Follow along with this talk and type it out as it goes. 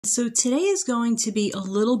So today is going to be a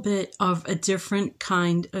little bit of a different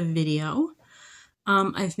kind of video.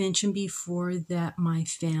 I've mentioned before that my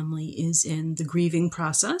family is in the grieving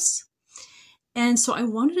process. And so I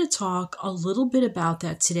wanted to talk a little bit about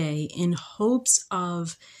that today in hopes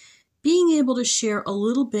of being able to share a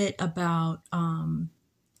little bit about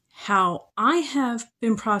how I have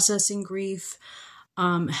been processing grief,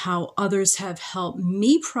 how others have helped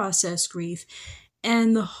me process grief,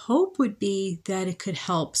 and the hope would be that it could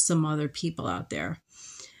help some other people out there.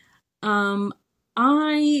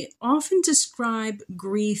 I often describe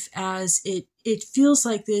grief as it feels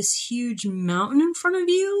like this huge mountain in front of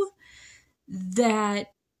you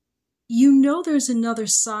that there's another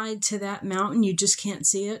side to that mountain, you just can't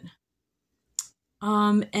see it.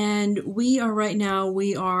 And we're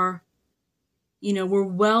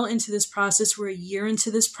well into this process. We're a year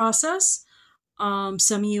into this process. Some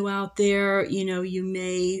of you out there,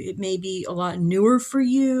 it may be a lot newer for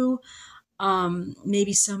you.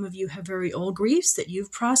 Maybe some of you have very old griefs that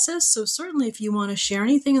you've processed. So certainly if you want to share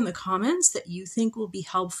anything in the comments that you think will be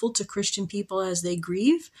helpful to Christian people as they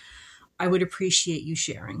grieve, I would appreciate you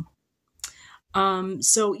sharing.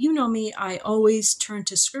 So you know me, I always turn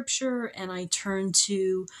to scripture and I turn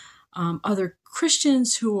to other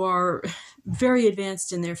Christians who are very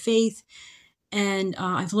advanced in their faith. And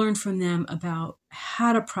I've learned from them about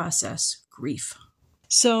how to process grief.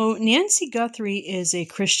 So Nancy Guthrie is a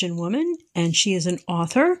Christian woman, and she is an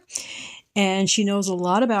author, and she knows a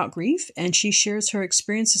lot about grief, and she shares her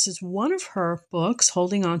experiences as one of her books,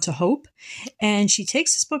 Holding On to Hope. And she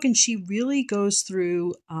takes this book and she really goes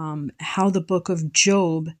through how the book of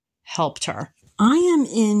Job helped her. I am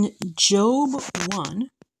in Job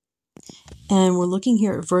 1. And we're looking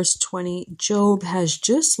here at verse 20. Job has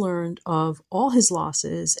just learned of all his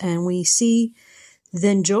losses, and we see,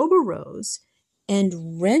 then Job arose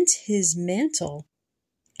and rent his mantle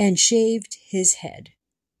and shaved his head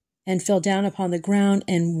and fell down upon the ground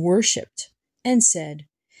and worshipped and said,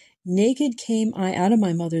 naked came I out of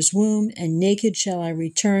my mother's womb, and naked shall I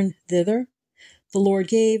return thither. The Lord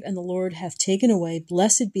gave, and the Lord hath taken away.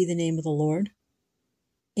 Blessed be the name of the Lord.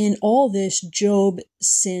 In all this, Job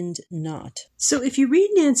sinned not. So if you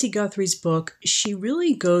read Nancy Guthrie's book, she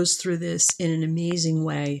really goes through this in an amazing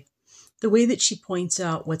way. The way that she points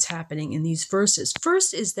out what's happening in these verses.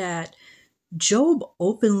 First is that Job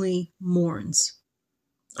openly mourns.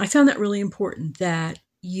 I found that really important, that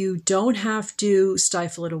you don't have to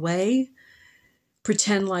stifle it away,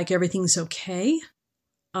 pretend like everything's okay.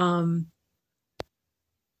 God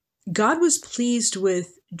was pleased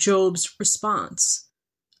with Job's response.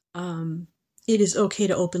 It is okay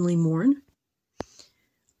to openly mourn.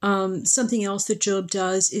 Something else that Job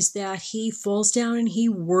does is that he falls down and he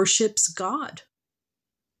worships God.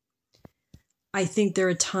 I think there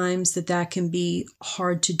are times that can be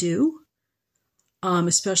hard to do,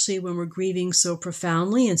 especially when we're grieving so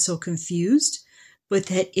profoundly and so confused. But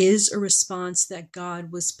that is a response that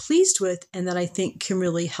God was pleased with and that I think can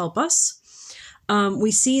really help us.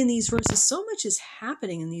 We see in these verses, so much is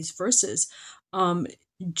happening in these verses.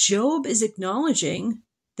 Job is acknowledging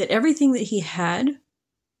that everything that he had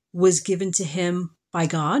was given to him by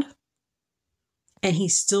God, and he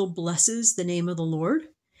still blesses the name of the Lord,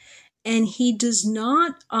 and he does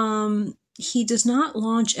not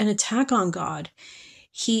launch an attack on God.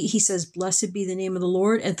 He says, blessed be the name of the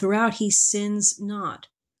Lord, and throughout he sins not.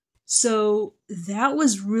 So that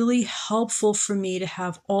was really helpful for me to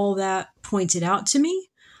have all that pointed out to me.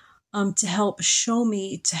 To help show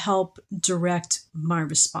me, to help direct my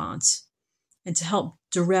response, and to help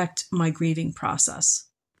direct my grieving process.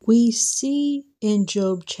 We see in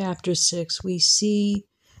Job chapter 6, we see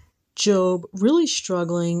Job really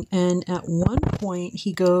struggling, and at one point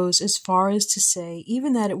he goes as far as to say,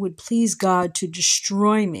 even that it would please God to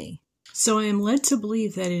destroy me. So I am led to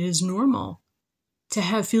believe that it is normal to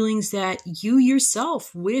have feelings that you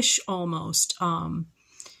yourself wish almost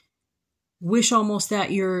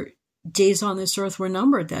that your days on this earth were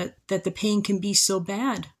numbered, that the pain can be so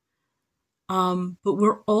bad. But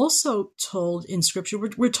we're also told in Scripture,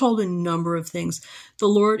 we're told a number of things. The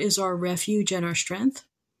Lord is our refuge and our strength.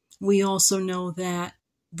 We also know that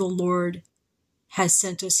the Lord has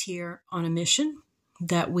sent us here on a mission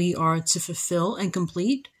that we are to fulfill and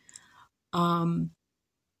complete. So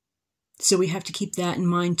we have to keep that in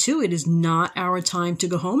mind too. It is not our time to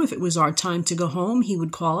go home. If it was our time to go home, He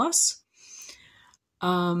would call us.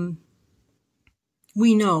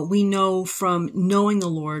 We know from knowing the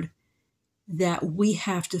Lord that we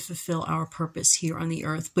have to fulfill our purpose here on the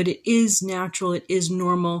earth. But it is natural, it is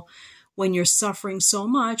normal when you're suffering so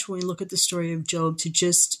much, when we look at the story of Job, to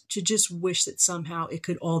just wish that somehow it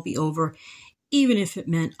could all be over. even if it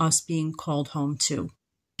meant us being called home too.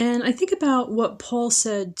 And I think about what Paul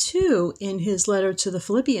said too in his letter to the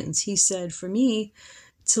Philippians. He said, for me,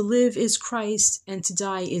 to live is Christ and to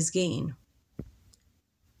die is gain.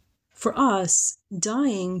 For us,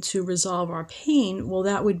 dying to resolve our pain, well,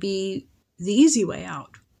 that would be the easy way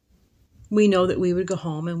out. We know that we would go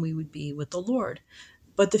home and we would be with the Lord.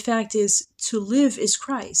 But the fact is, to live is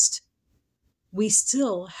Christ. We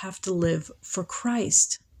still have to live for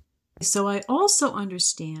Christ. So I also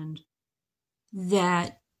understand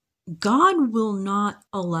that God will not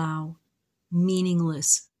allow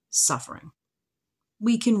meaningless suffering.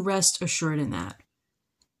 We can rest assured in that.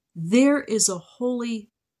 There is a holy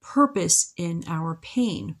purpose in our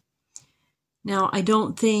pain. Now, I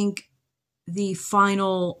don't think the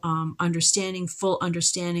final full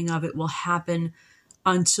understanding of it will happen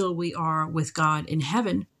until we are with God in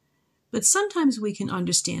heaven, but sometimes we can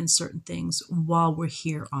understand certain things while we're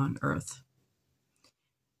here on earth.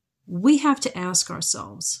 We have to ask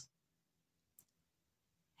ourselves,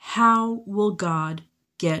 how will God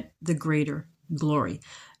get the greater glory?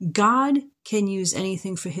 God can use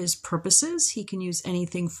anything for his purposes. He can use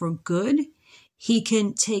anything for good. He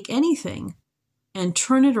can take anything and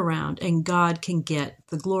turn it around, and God can get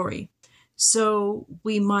the glory. So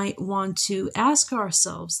we might want to ask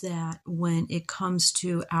ourselves that when it comes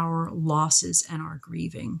to our losses and our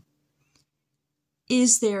grieving.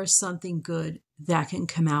 Is there something good that can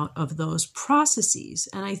come out of those processes?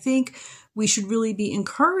 And I think we should really be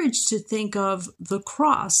encouraged to think of the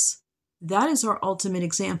cross. That is our ultimate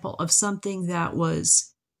example of something that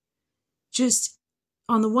was just,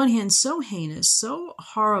 on the one hand, so heinous, so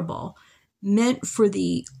horrible, meant for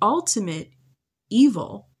the ultimate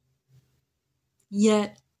evil.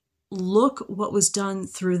 Yet, look what was done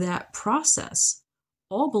through that process.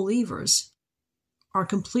 All believers are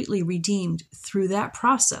completely redeemed through that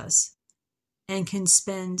process and can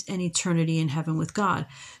spend an eternity in heaven with God.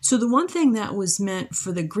 So the one thing that was meant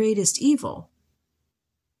for the greatest evil,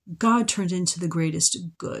 God turned into the greatest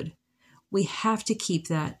good. We have to keep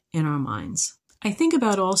that in our minds. I think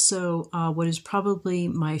about also what is probably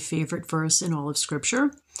my favorite verse in all of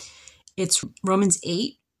Scripture. It's Romans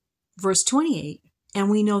 8, verse 28. And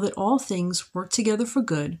we know that all things work together for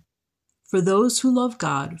good, for those who love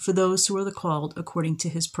God, for those who are the called according to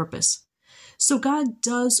his purpose. So God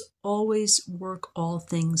does always work all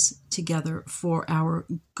things together for our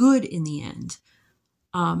good in the end.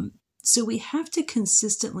 So we have to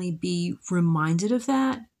consistently be reminded of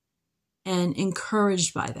that and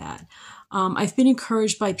encouraged by that. I've been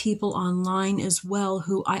encouraged by people online as well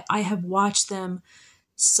who I have watched them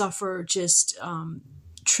suffer just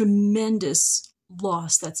tremendous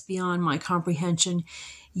loss that's beyond my comprehension,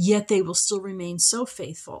 yet they will still remain so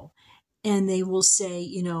faithful. And they will say,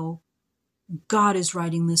 God is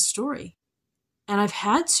writing this story. And I've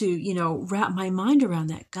had to, wrap my mind around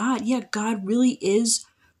that. God really is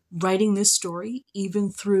writing this story,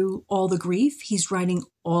 even through all the grief. He's writing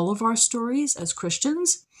all of our stories as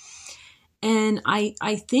Christians. And I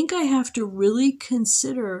think I have to really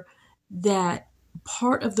consider that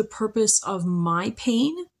part of the purpose of my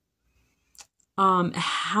pain,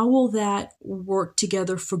 how will that work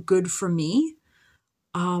together for good for me?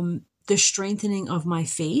 The strengthening of my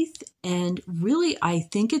faith. And really, I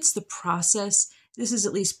think it's the process. This is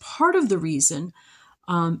at least part of the reason,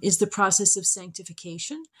 is the process of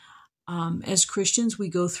sanctification. As Christians, we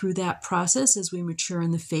go through that process as we mature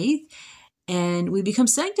in the faith and we become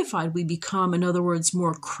sanctified. We become, in other words,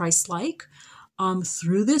 more Christ-like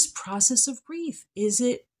through this process of grief. Is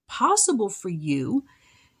it possible for you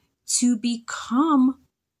to become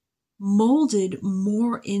molded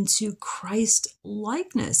more into Christ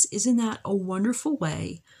likeness? Isn't that a wonderful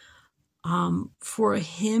way for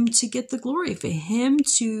him to get the glory, for him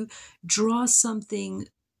to draw something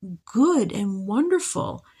good and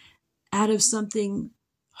wonderful out of something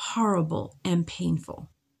horrible and painful?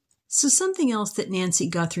 So something else that Nancy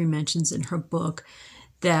Guthrie mentions in her book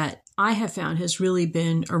that I have found has really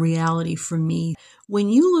been a reality for me. When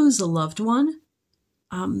you lose a loved one,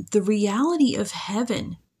 the reality of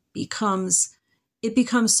heaven becomes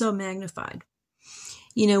so magnified.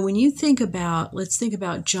 When you let's think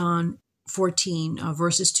about John 14,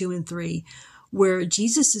 verses 2 and 3, where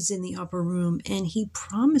Jesus is in the upper room and he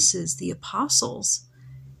promises the apostles,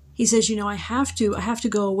 he says, I have to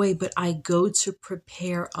go away, but I go to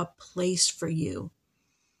prepare a place for you.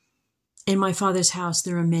 In my Father's house,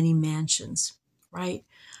 there are many mansions, right?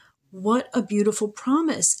 What a beautiful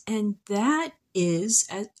promise. And that is,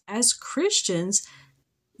 as Christians,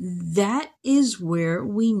 that is where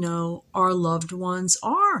we know our loved ones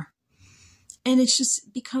are. And it's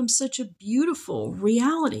just become such a beautiful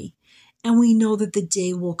reality. And we know that the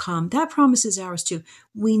day will come. That promise is ours too.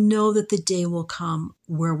 We know that the day will come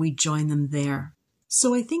where we join them there.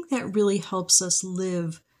 So I think that really helps us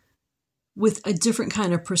live with a different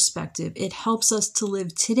kind of perspective. It helps us to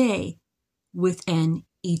live today with an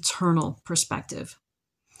eternal perspective.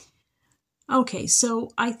 Okay, so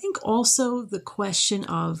I think also the question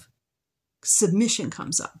of submission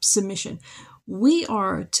comes up. Submission. We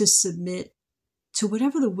are to submit to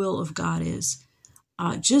whatever the will of God is,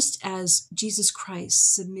 just as Jesus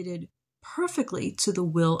Christ submitted perfectly to the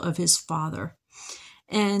will of his Father.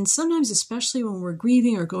 And sometimes, especially when we're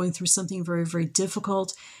grieving or going through something very, very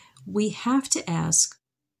difficult, we have to ask,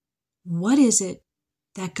 what is it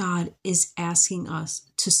that God is asking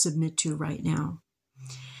us to submit to right now?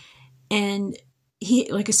 And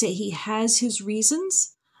he, like I say, he has his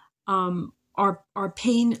reasons. Our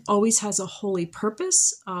pain always has a holy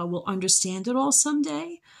purpose. We'll understand it all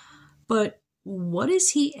someday. But what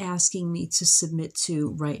is he asking me to submit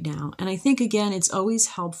to right now? And I think, again, it's always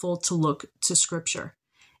helpful to look to Scripture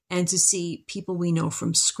and to see people we know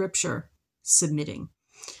from Scripture submitting.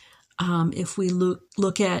 If we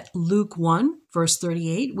look at Luke 1, verse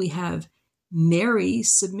 38, we have Mary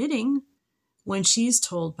submitting when she's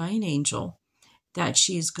told by an angel that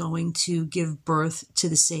she is going to give birth to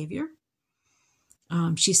the Savior.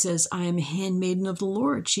 She says, I am a handmaiden of the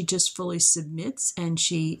Lord. She just fully submits and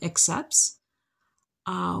she accepts.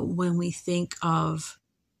 When we think of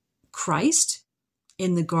Christ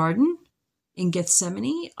in the garden in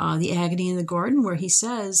Gethsemane, the agony in the garden, where he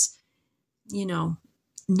says,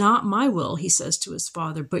 not my will, he says to his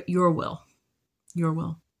Father, but your will,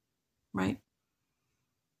 right?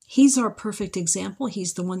 He's our perfect example.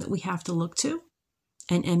 He's the one that we have to look to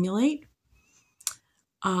and emulate.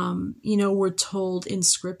 We're told in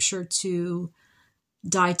Scripture to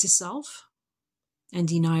die to self and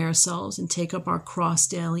deny ourselves and take up our cross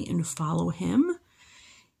daily and follow him.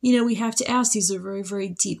 We have to ask, these are very, very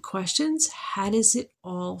deep questions. How does it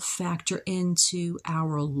all factor into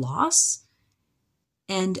our loss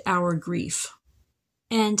and our grief?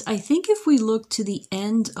 And I think if we look to the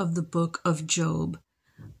end of the book of Job,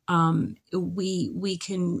 we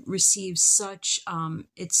can receive such,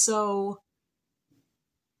 it's so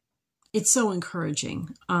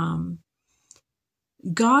encouraging.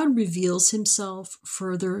 God reveals himself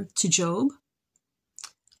further to Job.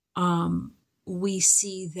 We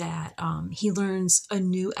see that he learns a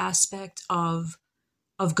new aspect of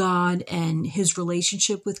God, and his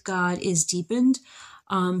relationship with God is deepened.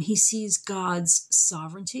 He sees God's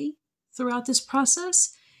sovereignty throughout this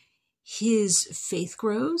process. His faith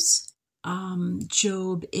grows.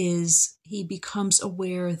 Job he becomes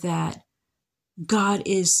aware that God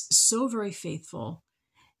is so very faithful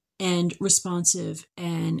and responsive,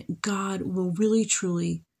 and God will really,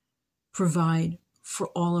 truly provide for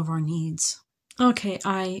all of our needs. Okay,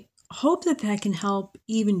 I hope that can help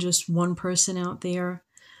even just one person out there.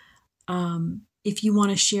 If you want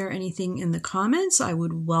to share anything in the comments, I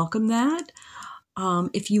would welcome that.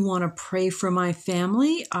 If you want to pray for my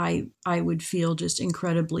family, I would feel just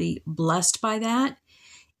incredibly blessed by that.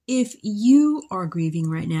 If you are grieving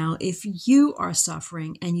right now, if you are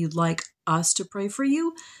suffering and you'd like us to pray for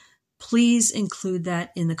you, please include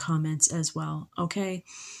that in the comments as well, okay?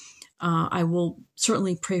 I will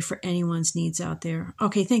certainly pray for anyone's needs out there.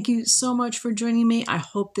 Okay, thank you so much for joining me. I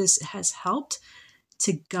hope this has helped.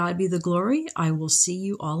 To God be the glory. I will see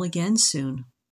you all again soon.